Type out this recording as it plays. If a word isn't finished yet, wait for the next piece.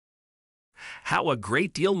How a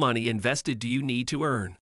great deal money invested do you need to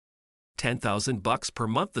earn? $10,000 per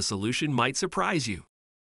month. The solution might surprise you.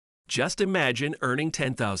 Just imagine earning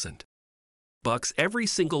 $10,000 every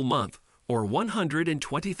single month, or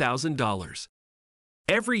 $120,000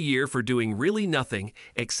 every year for doing really nothing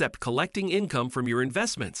except collecting income from your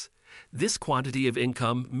investments. This quantity of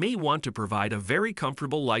income may want to provide a very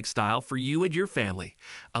comfortable lifestyle for you and your family,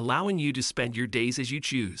 allowing you to spend your days as you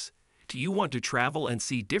choose. Do you want to travel and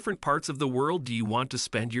see different parts of the world? Do you want to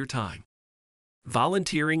spend your time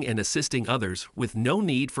volunteering and assisting others with no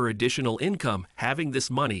need for additional income? Having this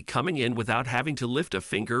money coming in without having to lift a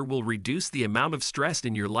finger will reduce the amount of stress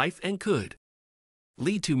in your life and could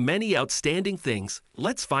lead to many outstanding things.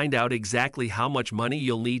 Let's find out exactly how much money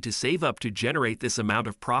you'll need to save up to generate this amount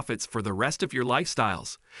of profits for the rest of your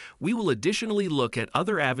lifestyles. We will additionally look at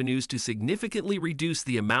other avenues to significantly reduce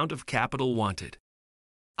the amount of capital wanted.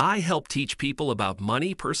 I help teach people about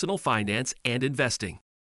money, personal finance, and investing.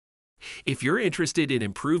 If you're interested in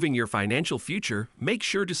improving your financial future, make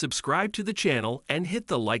sure to subscribe to the channel and hit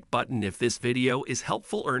the like button if this video is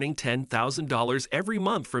helpful. Earning $10,000 every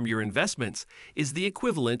month from your investments is the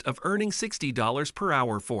equivalent of earning $60 per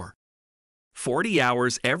hour for 40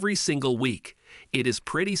 hours every single week. It is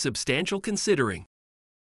pretty substantial considering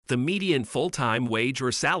the median full-time wage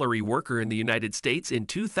or salary worker in the United States in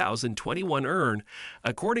 2021 earn,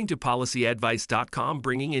 according to PolicyAdvice.com,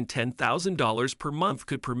 bringing in $10,000 per month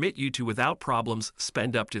could permit you to, without problems,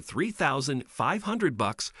 spend up to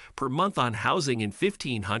 $3,500 per month on housing and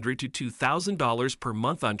 $1,500 to $2,000 per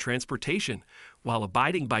month on transportation, while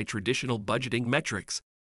abiding by traditional budgeting metrics.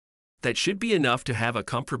 That should be enough to have a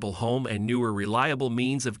comfortable home and newer reliable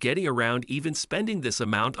means of getting around. Even spending this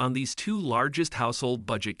amount on these two largest household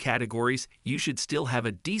budget categories, you should still have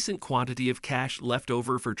a decent quantity of cash left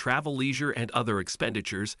over for travel, leisure, and other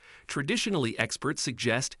expenditures. Traditionally, experts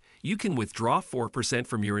suggest you can withdraw 4%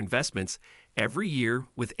 from your investments every year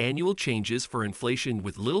with annual changes for inflation,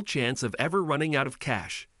 with little chance of ever running out of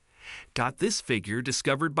cash. This figure,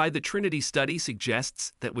 discovered by the Trinity study,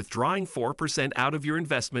 suggests that withdrawing 4% out of your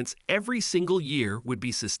investments every single year would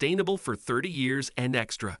be sustainable for 30 years and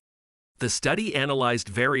extra. The study analyzed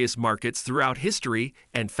various markets throughout history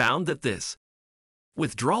and found that this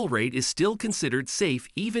withdrawal rate is still considered safe,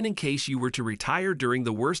 even in case you were to retire during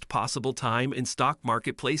the worst possible time in stock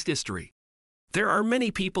marketplace history. There are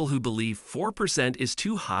many people who believe 4% is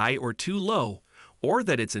too high or too low, or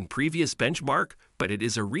that it's in previous benchmark, but it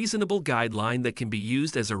is a reasonable guideline that can be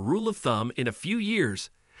used as a rule of thumb. In a few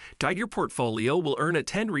years, your portfolio will earn a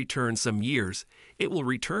 10 return. Some years it will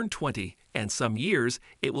return 20, and some years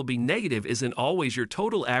it will be negative. Isn't always your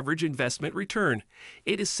total average investment return.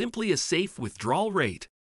 It is simply a safe withdrawal rate.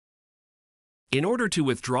 In order to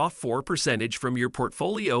withdraw 4% from your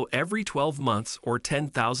portfolio every 12 months or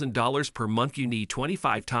 $10,000 per month, you need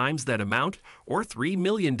 25 times that amount, or $3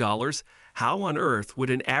 million. How on earth would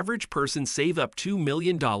an average person save up $2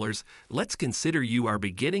 million? Let's consider you are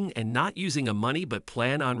beginning and not using a money but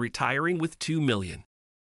plan on retiring with $2 million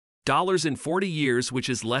in 40 years, which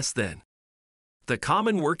is less than the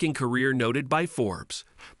common working career noted by Forbes.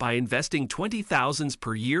 By investing $20,000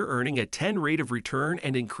 per year, earning a 10 rate of return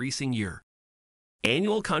and increasing your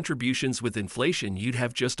annual contributions with inflation, you'd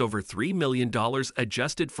have just over $3 million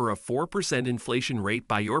adjusted for a 4% inflation rate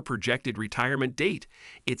by your projected retirement date.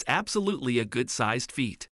 It's absolutely a good-sized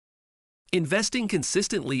feat. Investing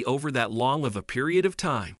consistently over that long of a period of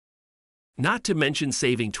time. Not to mention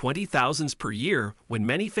saving $20,000 per year when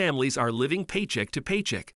many families are living paycheck to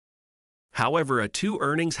paycheck. However, a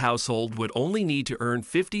two-earnings household would only need to earn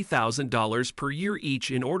 $50,000 per year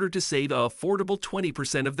each in order to save an affordable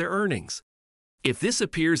 20% of their earnings. If this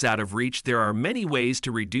appears out of reach, there are many ways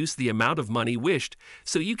to reduce the amount of money wished,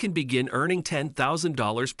 so you can begin earning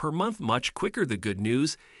 $10,000 per month much quicker. The good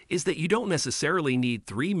news is that you don't necessarily need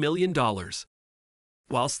 $3 million.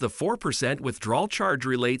 Whilst the 4% withdrawal charge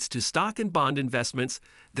relates to stock and bond investments,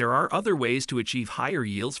 there are other ways to achieve higher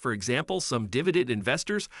yields. For example, some dividend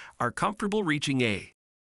investors are comfortable reaching a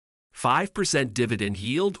 5% dividend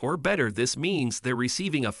yield or better. This means they're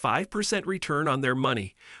receiving a 5% return on their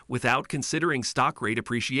money without considering stock rate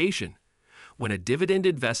appreciation. When a dividend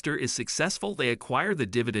investor is successful, they acquire the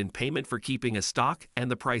dividend payment for keeping a stock, and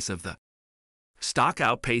the price of the stock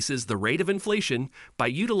outpaces the rate of inflation. By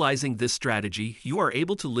utilizing this strategy, you are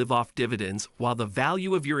able to live off dividends while the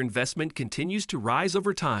value of your investment continues to rise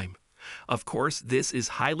over time. Of course, this is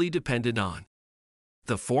highly dependent on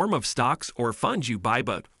the form of stocks or funds you buy,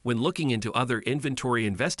 but when looking into other inventory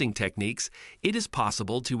investing techniques, it is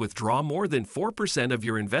possible to withdraw more than 4% of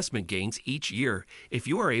your investment gains each year. If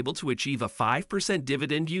you are able to achieve a 5%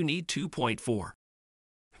 dividend, you need $2.4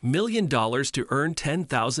 $1,000,000 to earn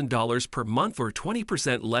 $10,000 per month or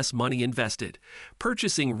 20% less money invested.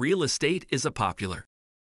 Purchasing real estate is a popular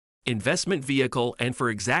investment vehicle, and for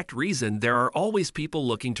exact reason, there are always people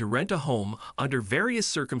looking to rent a home under various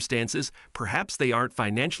circumstances. Perhaps they aren't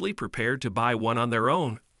financially prepared to buy one on their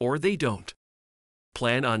own, or they don't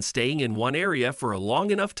plan on staying in one area for a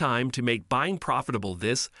long enough time to make buying profitable.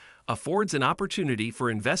 This affords an opportunity for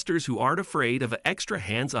investors who aren't afraid of an extra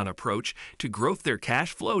hands-on approach to growth their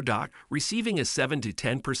cash flow. Receiving a 7 to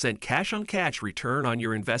 10% cash-on-cash return on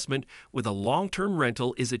your investment with a long-term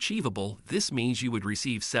rental is achievable. This means you would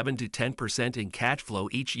receive 7 to 10% in cash flow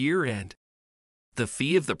each year, and the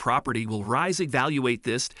fee of the property will rise. Evaluate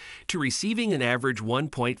this to receiving an average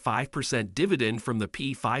 1.5% dividend from the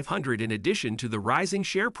P500. In addition to the rising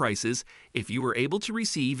share prices, if you were able to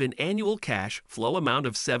receive an annual cash flow amount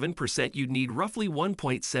of 7%, you'd need roughly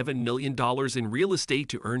 $1.7 million in real estate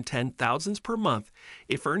to earn $10,000 per month.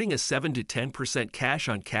 If earning a 7 to 10%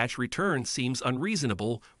 cash-on-cash return seems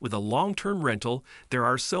unreasonable with a long-term rental, there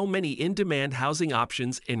are so many in-demand housing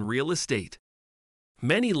options in real estate.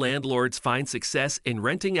 Many landlords find success in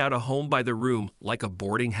renting out a home by the room, like a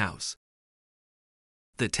boarding house.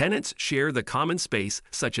 The tenants share the common space,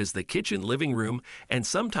 such as the kitchen, living room, and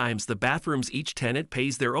sometimes the bathrooms. Each tenant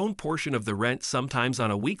pays their own portion of the rent, sometimes on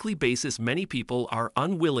a weekly basis. Many people are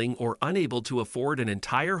unwilling or unable to afford an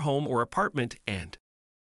entire home or apartment, and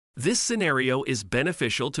this scenario is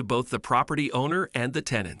beneficial to both the property owner and the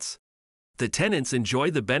tenants. The tenants enjoy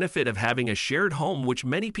the benefit of having a shared home, which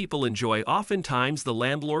many people enjoy. Oftentimes, the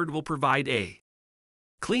landlord will provide a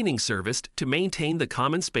cleaning service to maintain the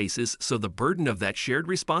common spaces, so the burden of that shared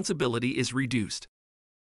responsibility is reduced.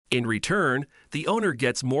 In return, the owner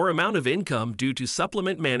gets more amount of income due to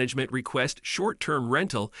supplement management request. Short-term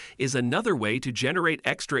rental is another way to generate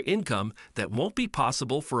extra income that won't be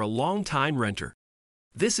possible for a long-time renter.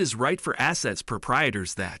 This is right for assets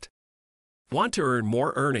proprietors that want to earn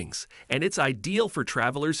more earnings, and it's ideal for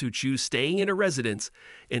travelers who choose staying in a residence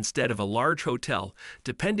instead of a large hotel.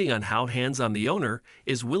 Depending on how hands-on the owner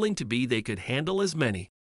is willing to be, they could handle as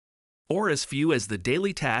many or as few as the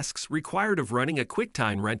daily tasks required of running a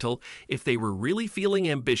QuickTime rental. If they were really feeling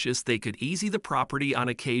ambitious, they could easy the property on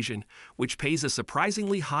occasion, which pays a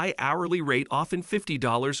surprisingly high hourly rate, often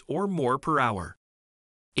 $50 or more per hour.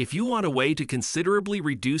 If you want a way to considerably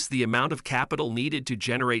reduce the amount of capital needed to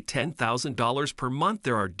generate $10,000 per month,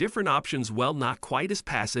 there are different options. Well, not quite as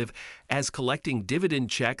passive as collecting dividend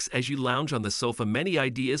checks as you lounge on the sofa. Many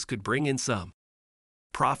ideas could bring in some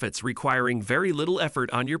profits, requiring very little effort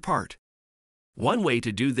on your part. One way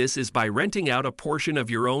to do this is by renting out a portion of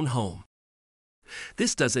your own home.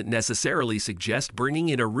 This doesn't necessarily suggest bringing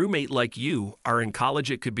in a roommate. Like you are in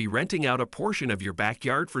college, it could be renting out a portion of your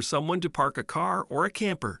backyard for someone to park a car or a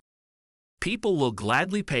camper. People will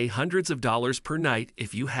gladly pay hundreds of dollars per night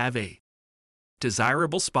if you have a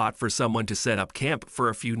desirable spot for someone to set up camp for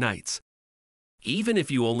a few nights. Even if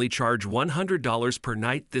you only charge $100 per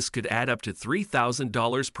night, this could add up to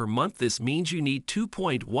 $3,000 per month. This means you need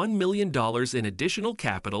 $2.1 million in additional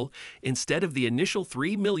capital instead of the initial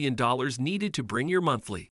 $3 million needed to bring your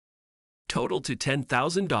monthly total to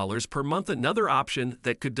 $10,000 per month. Another option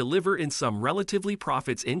that could deliver in some relatively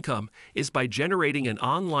profits income is by generating an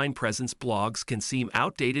online presence. Blogs can seem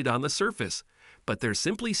outdated on the surface, but they're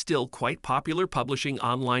simply still quite popular. Publishing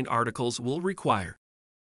online articles will require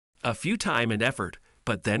a few time and effort,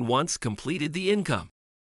 but then once completed, the income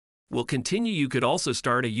will continue. You could also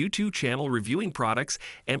start a YouTube channel reviewing products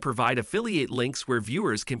and provide affiliate links where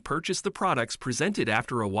viewers can purchase the products presented.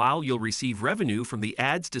 After a while, you'll receive revenue from the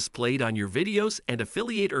ads displayed on your videos and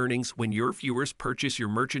affiliate earnings when your viewers purchase your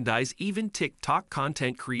merchandise. Even TikTok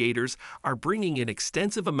content creators are bringing in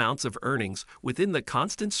extensive amounts of earnings within the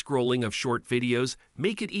constant scrolling of short videos.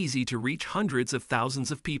 Make it easy to reach hundreds of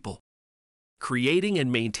thousands of people. Creating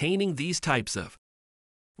and maintaining these types of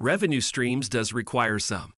revenue streams does require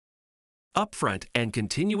some upfront and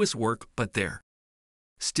continuous work, but they're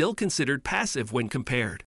still considered passive when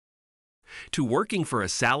compared to working for a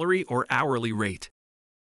salary or hourly rate.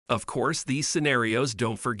 Of course, these scenarios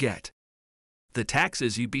don't forget the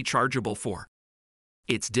taxes you'd be chargeable for.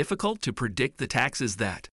 It's difficult to predict the taxes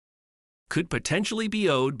that could potentially be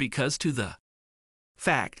owed because to the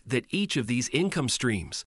fact that each of these income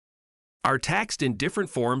streams are taxed in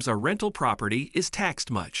different forms. A rental property is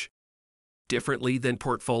taxed much differently than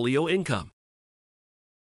portfolio income,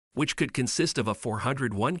 which could consist of a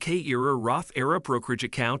 401k IRA, Roth IRA, brokerage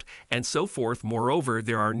account, and so forth. Moreover,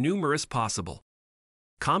 there are numerous possible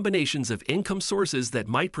combinations of income sources that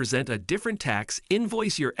might present a different tax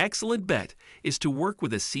invoice. Your excellent bet is to work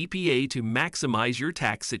with a CPA to maximize your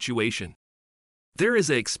tax situation. There is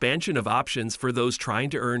an expansion of options for those trying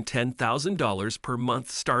to earn $10,000 per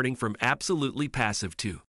month, starting from absolutely passive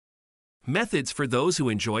to methods for those who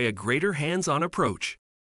enjoy a greater hands-on approach.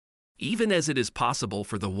 Even as it is possible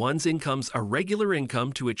for the one's incomes a regular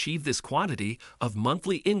income to achieve this quantity of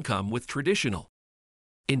monthly income with traditional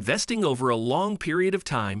investing over a long period of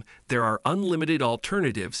time, there are unlimited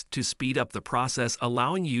alternatives to speed up the process,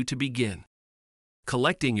 allowing you to begin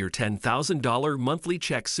collecting your $10,000 monthly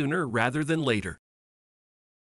check sooner rather than later.